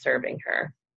over-serving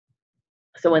her.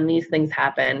 So when these things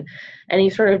happen, any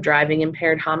sort of driving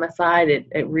impaired homicide,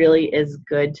 it really is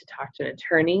good to talk to an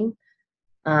attorney.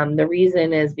 The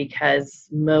reason is because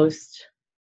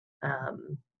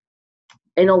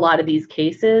in a lot of these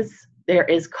cases, there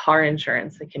is car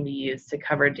insurance that can be used to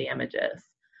cover damages.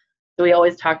 So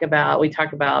we talk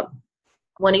about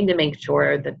wanting to make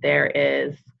sure that there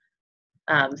is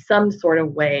some sort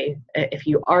of way, if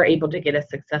you are able to get a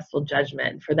successful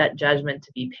judgment, for that judgment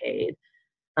to be paid.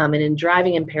 And in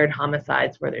driving impaired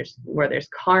homicides where there's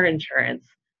car insurance,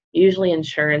 usually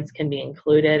insurance can be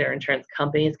included, or insurance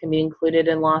companies can be included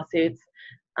in lawsuits.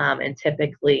 And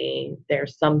typically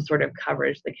there's some sort of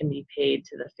coverage that can be paid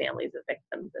to the families of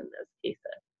victims in those cases.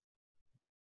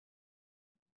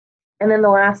 And then the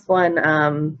last one,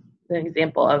 an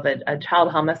example of a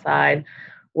child homicide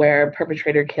where a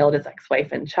perpetrator killed his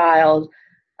ex-wife and child,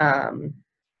 and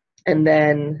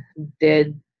then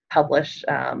did publish,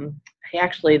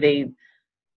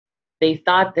 they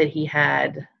thought that he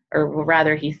had, or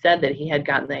rather he said that he had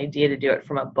gotten the idea to do it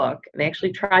from a book. And they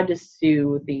actually tried to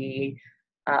sue the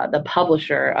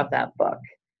publisher of that book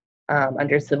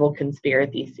under civil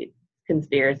conspiracy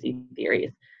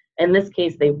theories. In this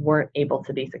case, they weren't able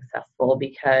to be successful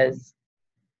because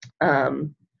of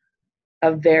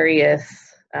various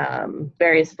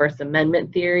First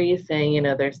Amendment theories saying,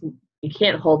 you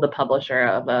can't hold the publisher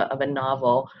of a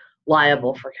novel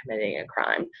liable for committing a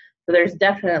crime. So there's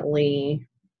definitely,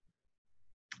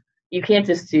 you can't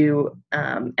just sue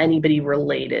anybody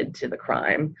related to the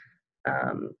crime.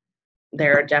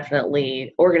 There are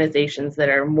definitely organizations that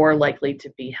are more likely to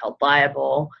be held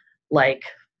liable, like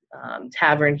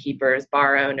tavern keepers,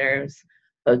 bar owners,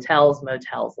 hotels,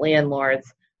 motels,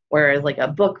 landlords, whereas like a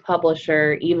book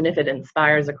publisher, even if it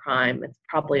inspires a crime, it's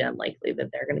probably unlikely that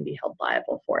they're going to be held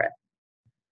liable for it.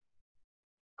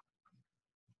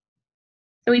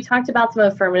 So we talked about some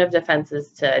affirmative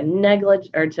defenses to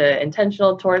to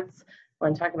intentional torts. I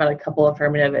want to talk about a couple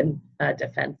affirmative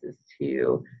defenses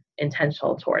to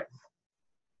intentional torts.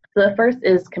 So the first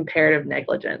is comparative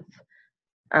negligence.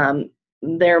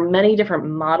 There are many different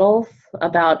models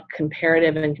about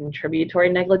comparative and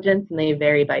contributory negligence, and they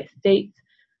vary by state.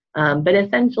 But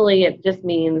essentially, it just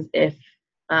means if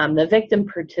the victim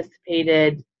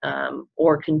participated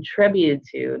or contributed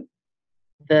to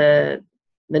the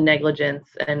negligence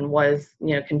and was,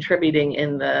 contributing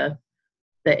in the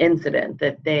incident,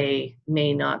 that they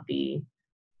may not be,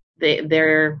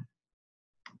 the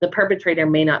perpetrator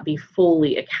may not be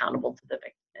fully accountable to the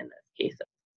victim in this case.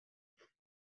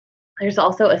 There's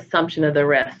also assumption of the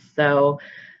risk. So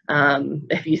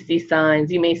if you see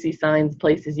signs, you may see signs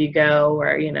places you go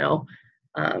where,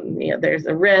 there's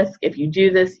a risk. If you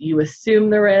do this, you assume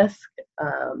the risk.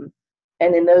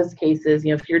 And in those cases,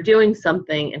 if you're doing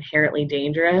something inherently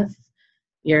dangerous,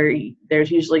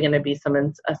 there's usually going to be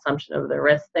some assumption of the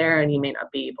risk there, and you may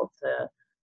not be able to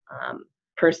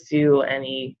pursue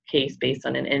any case based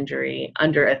on an injury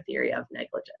under a theory of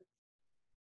negligence.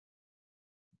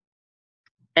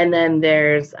 And then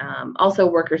there's also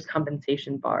workers'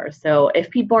 compensation bars. So if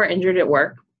people are injured at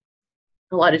work,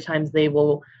 a lot of times they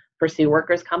will pursue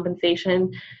workers'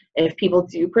 compensation. If people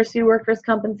do pursue workers'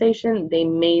 compensation, they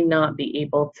may not be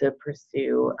able to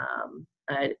pursue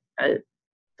a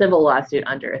civil lawsuit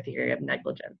under a theory of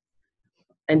negligence.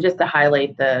 And just to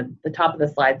highlight, the top of the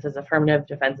slide says affirmative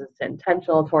defenses to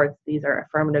intentional torts. These are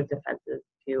affirmative defenses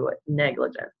to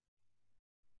negligence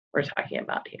we're talking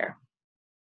about here.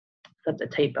 That's a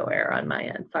typo error on my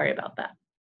end. Sorry about that.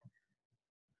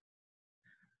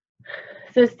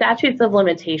 So statutes of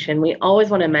limitation, we always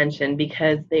want to mention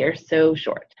because they are so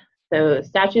short. So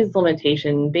statutes of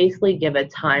limitation basically give a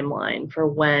timeline for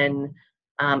when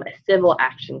a civil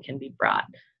action can be brought.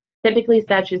 Typically,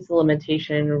 statutes of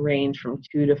limitation range from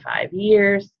 2 to 5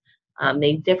 years.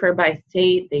 They differ by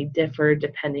state. They differ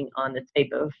depending on the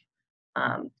type of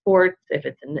tort, if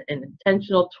it's an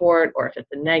intentional tort or if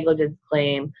it's a negligence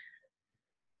claim.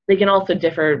 They can also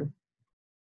differ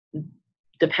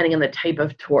depending on the type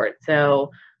of tort.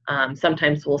 So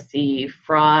sometimes we'll see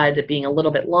fraud being a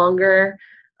little bit longer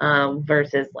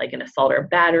versus like an assault or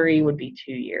battery would be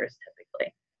 2 years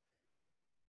typically.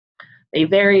 They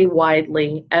vary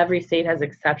widely. Every state has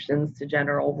exceptions to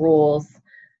general rules.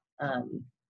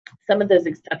 Some of those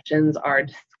exceptions are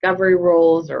discovery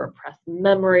rules or repressed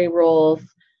memory rules.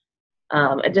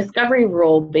 A discovery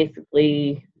rule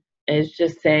basically is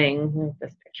just saying,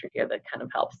 this picture here that kind of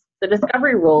helps. The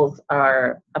discovery rules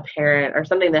are apparent or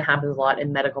something that happens a lot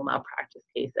in medical malpractice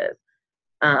cases.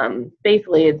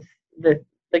 Basically, it's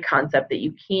the concept that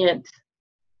you can't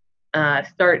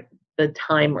start the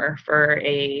timer for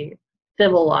a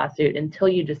civil lawsuit until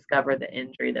you discover the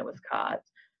injury that was caused.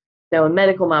 So in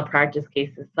medical malpractice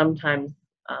cases, sometimes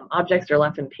objects are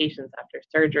left in patients after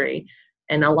surgery,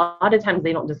 and a lot of times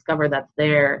they don't discover that's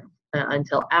there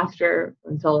until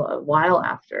a while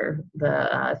after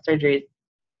the surgery has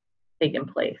taken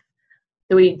place.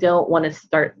 So we don't want to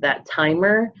start that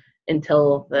timer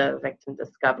until the victim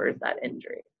discovers that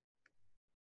injury.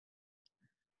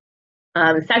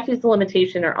 The statutes of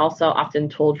limitation are also often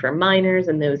told for minors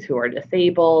and those who are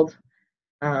disabled.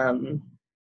 And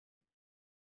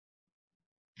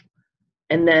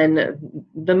then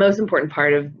the most important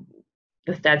part of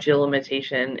the statute of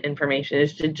limitation information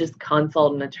is to just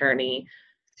consult an attorney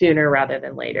sooner rather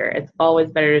than later. It's always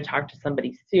better to talk to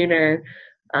somebody sooner.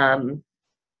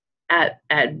 At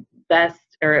best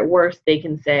or at worst, they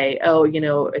can say, oh,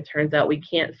 it turns out we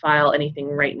can't file anything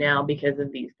right now because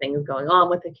of these things going on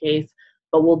with the case,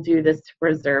 but we'll do this to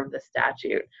preserve the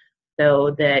statute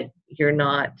so that you're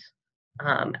not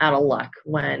out of luck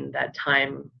when that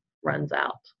time runs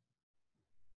out.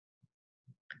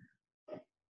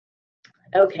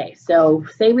 Okay, so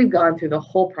say we've gone through the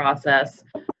whole process,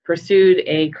 pursued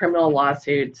a criminal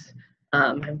lawsuit,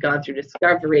 have gone through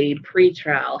discovery,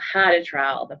 pre-trial, had a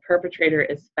trial, the perpetrator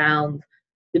is found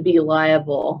to be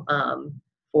liable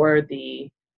for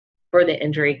the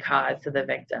injury caused to the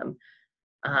victim.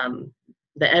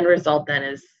 The end result then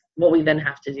is, what we then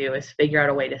have to do is figure out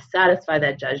a way to satisfy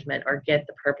that judgment or get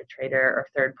the perpetrator or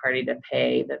third party to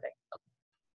pay the victim.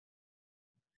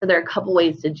 So there are a couple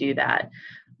ways to do that.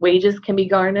 Wages can be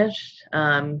garnished.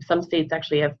 Some states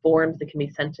actually have forms that can be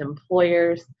sent to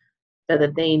employers so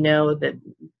that they know that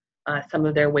some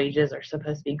of their wages are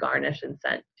supposed to be garnished and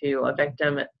sent to a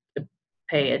victim to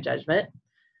pay a judgment.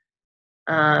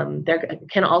 There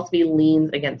can also be liens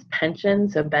against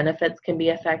pensions, so benefits can be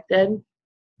affected.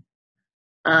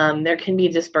 There can be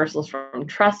dispersals from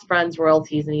trust funds,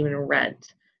 royalties, and even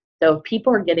rent. So if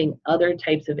people are getting other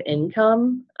types of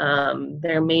income,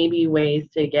 there may be ways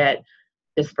to get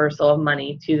dispersal of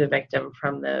money to the victim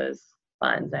from those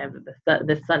funds. I have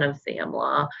the son of Sam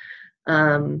law.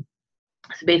 So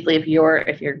basically, if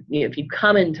you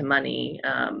come into money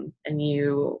and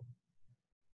you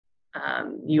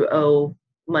owe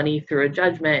money through a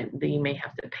judgment, then you may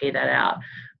have to pay that out.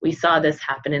 We saw this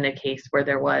happen in a case where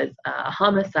there was a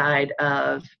homicide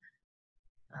of.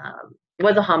 It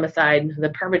was a homicide.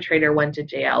 The perpetrator went to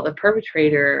jail. The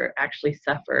perpetrator actually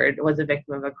was a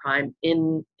victim of a crime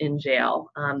in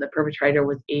jail. The perpetrator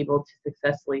was able to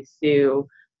successfully file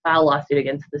a lawsuit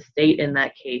against the state in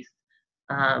that case.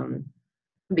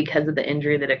 Because of the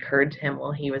injury that occurred to him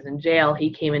while he was in jail,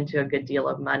 he came into a good deal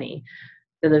of money.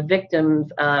 So the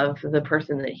victims of the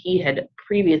person that he had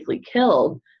previously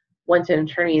killed went to an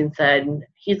attorney and said,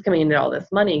 he's coming into all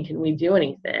this money, can we do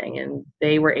anything? And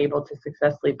they were able to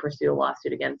successfully pursue a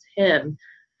lawsuit against him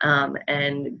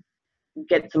and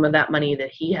get some of that money that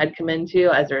he had come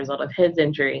into as a result of his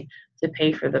injury to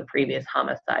pay for the previous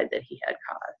homicide that he had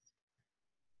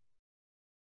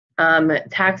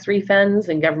caused. Tax refunds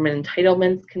and government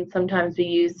entitlements can sometimes be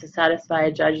used to satisfy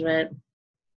a judgment.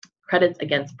 Credits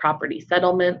against property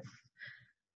settlements.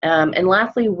 And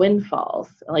lastly, windfalls,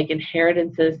 like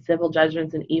inheritances, civil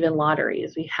judgments, and even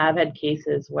lotteries. We have had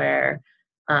cases where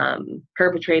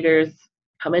perpetrators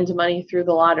come into money through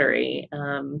the lottery,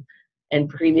 and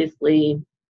previously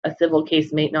a civil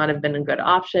case may not have been a good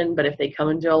option, but if they come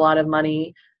into a lot of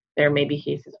money, there may be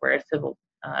cases where a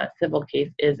civil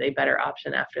case is a better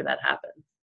option after that happens.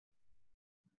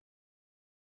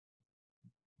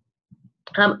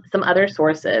 Some other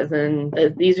sources, and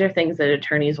these are things that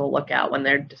attorneys will look at when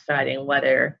they're deciding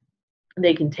whether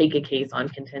they can take a case on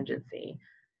contingency.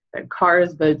 They're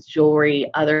cars, boats,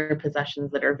 jewelry, other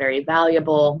possessions that are very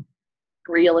valuable,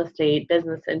 real estate,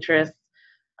 business interests,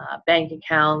 bank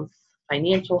accounts,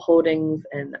 financial holdings,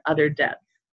 and other debts.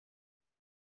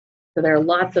 So there are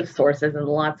lots of sources and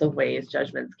lots of ways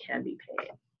judgments can be paid.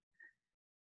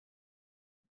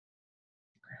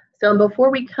 So before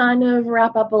we kind of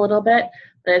wrap up a little bit, I'm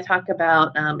going to talk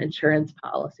about insurance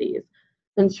policies.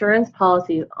 Insurance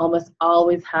policies almost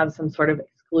always have some sort of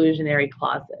exclusionary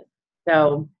clauses.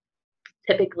 So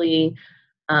typically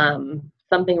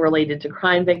something related to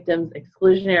crime victims,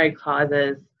 exclusionary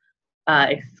clauses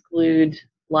exclude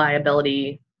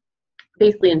liability.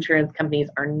 Basically, insurance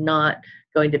companies are not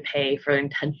going to pay for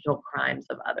intentional crimes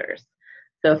of others.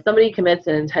 So if somebody commits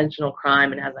an intentional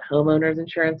crime and has a homeowner's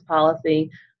insurance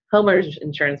policy, homeowner's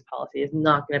insurance policy is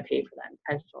not going to pay for that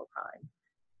intentional crime.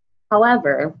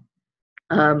 However,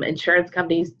 insurance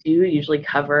companies do usually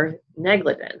cover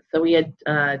negligence. So we had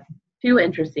two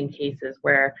interesting cases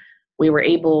where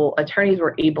attorneys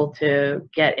were able to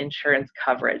get insurance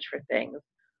coverage for things.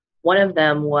 One of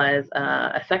them was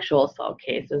a sexual assault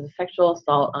case. It was a sexual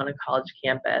assault on a college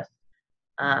campus.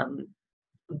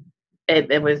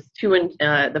 It was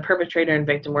the perpetrator and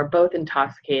victim were both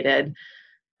intoxicated.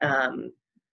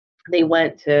 They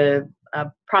went to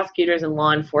prosecutors and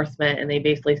law enforcement, and they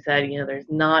basically said, there's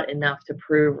not enough to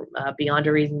prove beyond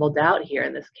a reasonable doubt here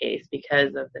in this case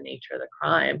because of the nature of the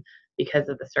crime, because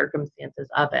of the circumstances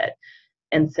of it.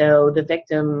 And so the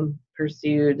victim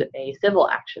pursued a civil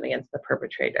action against the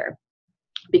perpetrator.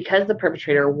 Because the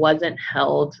perpetrator wasn't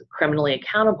held criminally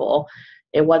accountable,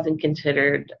 it wasn't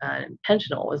considered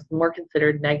intentional. It was more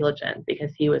considered negligent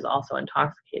because he was also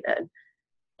intoxicated.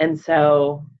 And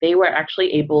so they were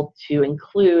actually able to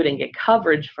include and get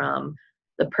coverage from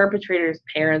the perpetrator's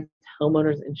parents'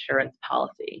 homeowner's insurance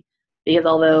policy. Because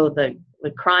although the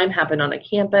crime happened on a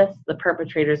campus, the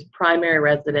perpetrator's primary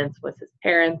residence was his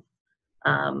parents'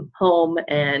 home,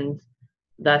 and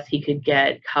thus he could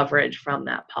get coverage from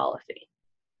that policy.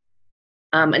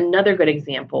 Another good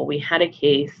example, we had a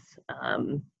case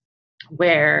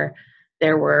where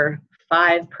there were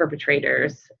 5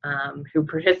 perpetrators who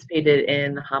participated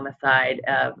in the homicide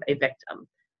of a victim.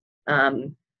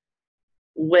 After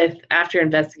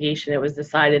investigation, it was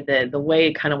decided that the way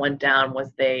it kind of went down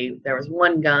was there was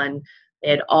one gun, they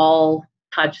had all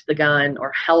touched the gun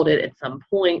or held it at some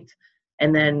point,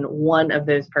 and then one of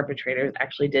those perpetrators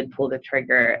actually did pull the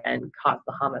trigger and caused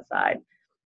the homicide.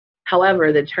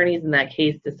 However, the attorneys in that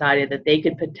case decided that they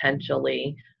could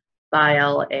potentially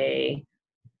file a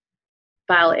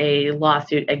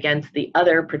lawsuit against the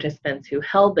other participants who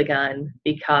held the gun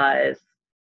because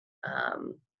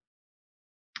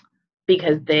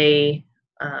it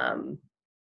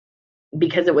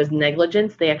was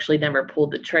negligence. They actually never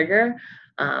pulled the trigger,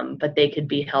 but they could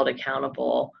be held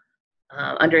accountable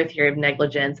under a theory of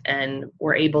negligence, and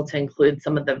were able to include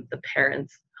some of the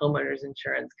parents' homeowners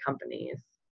insurance companies.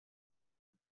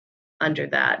 under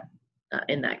that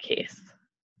in that case.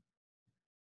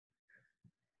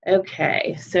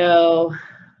 Okay, so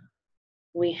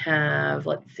we have,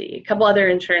 let's see, a couple other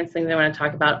insurance things I want to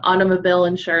talk about. Automobile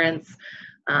insurance.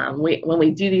 When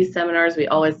we do these seminars, we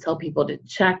always tell people to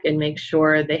check and make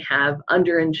sure they have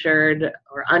underinsured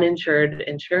or uninsured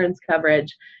insurance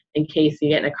coverage in case you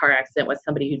get in a car accident with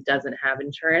somebody who doesn't have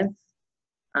insurance.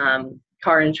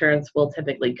 Car insurance will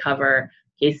typically cover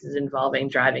cases involving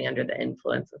driving under the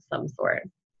influence of some sort.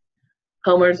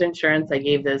 Homeowners insurance, I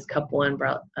gave those couple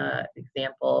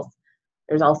examples.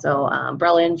 There's also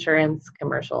umbrella insurance,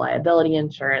 commercial liability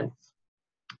insurance,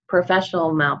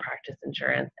 professional malpractice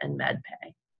insurance, and med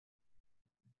pay.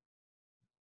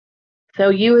 So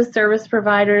you as service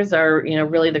providers are,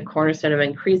 really the cornerstone of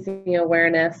increasing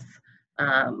awareness.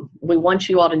 We want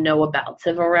you all to know about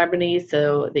civil remedies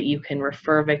so that you can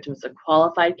refer victims to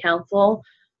qualified counsel,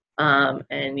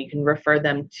 and you can refer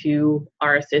them to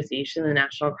our association, the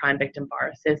National Crime Victim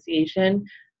Bar Association.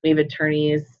 We have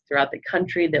attorneys throughout the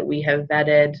country that we have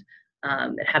vetted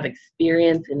that have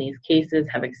experience in these cases,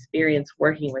 have experience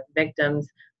working with victims,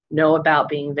 know about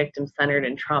being victim-centered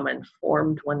and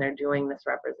trauma-informed when they're doing this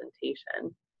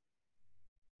representation.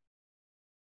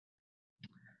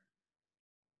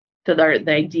 So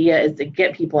the idea is to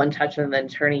get people in touch with an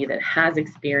attorney that has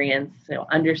experience,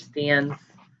 understands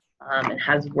and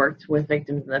has worked with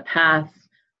victims in the past,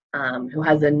 who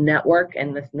has a network,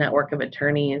 and this network of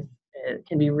attorneys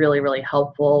can be really, really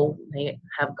helpful. They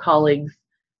have colleagues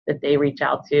that they reach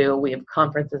out to. We have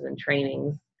conferences and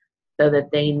trainings so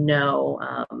that they know,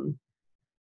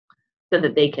 so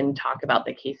that they can talk about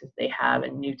the cases they have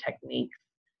and new techniques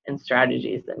and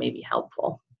strategies that may be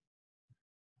helpful.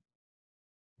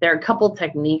 There are a couple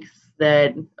techniques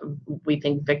that we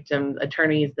think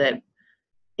attorneys that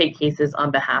take cases on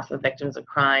behalf of victims of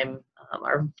crime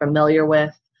are familiar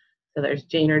with. So there's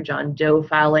Jane or John Doe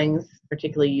filings,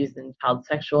 particularly used in child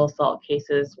sexual assault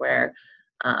cases where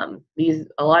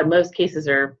most cases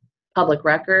are public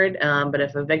record, but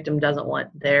if a victim doesn't want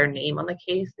their name on the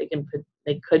case, they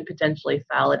could potentially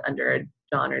file it under a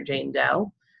John or Jane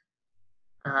Doe.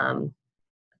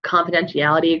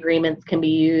 Confidentiality agreements can be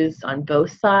used on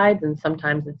both sides, and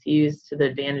sometimes it's used to the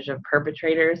advantage of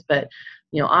perpetrators, but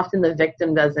often the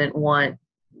victim doesn't want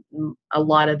a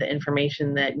lot of the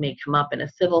information that may come up in a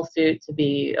civil suit to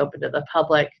be open to the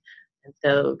public, and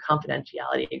so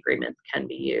confidentiality agreements can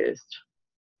be used.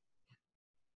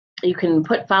 You can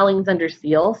put filings under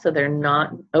seal so they're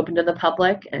not open to the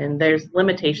public, and there's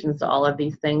limitations to all of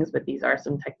these things, but these are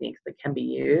some techniques that can be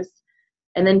used.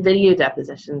 And then video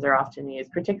depositions are often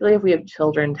used, particularly if we have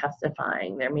children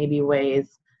testifying. There may be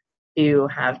ways to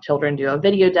have children do a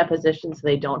video deposition so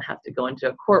they don't have to go into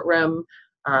a courtroom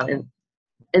and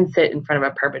sit in front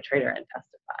of a perpetrator and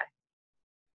testify.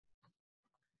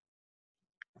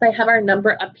 So I have our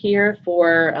number up here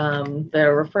for the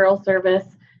referral service.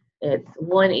 It's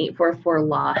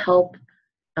 1-844-LAW-HELP.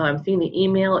 I'm seeing the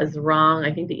email is wrong.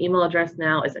 I think the email address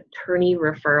now is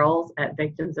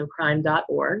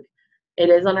attorneyreferrals@victimsofcrime.org. It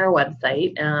is on our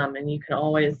website, and you can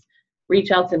always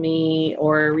reach out to me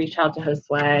or reach out to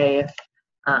Josue if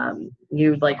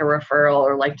you'd like a referral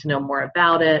or like to know more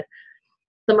about it.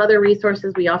 Some other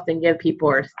resources we often give people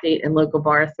are state and local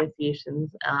bar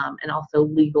associations and also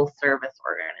legal service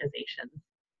organizations.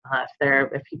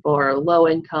 If people are low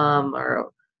income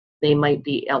or they might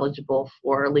be eligible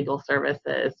for legal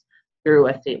services through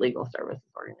a state legal services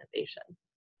organization.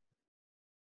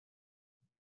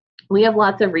 We have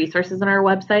lots of resources on our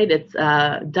website. It's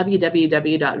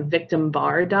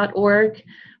www.victimbar.org.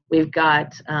 We've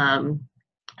got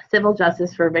civil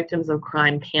justice for victims of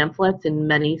crime pamphlets in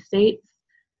many states.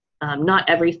 Not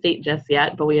every state just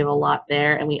yet, but we have a lot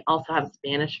there. And we also have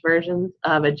Spanish versions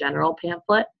of a general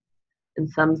pamphlet and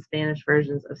some Spanish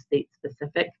versions of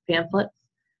state-specific pamphlets.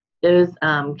 Those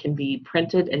can be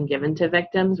printed and given to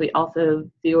victims. We also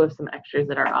do have some extras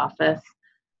at our office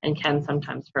and can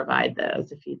sometimes provide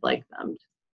those if you'd like them.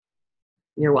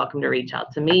 You're welcome to reach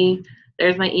out to me.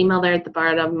 There's my email there at the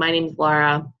bottom. My name's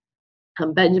Laura.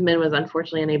 Benjamin was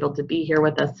unfortunately unable to be here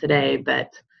with us today,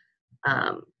 but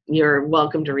you're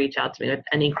welcome to reach out to me with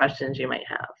any questions you might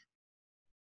have.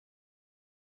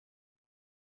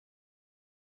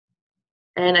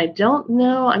 And I don't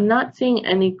know, I'm not seeing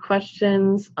any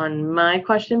questions on my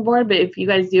question board, but if you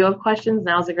guys do have questions,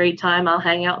 now's a great time. I'll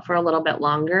hang out for a little bit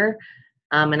longer,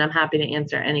 and I'm happy to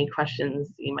answer any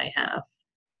questions you might have.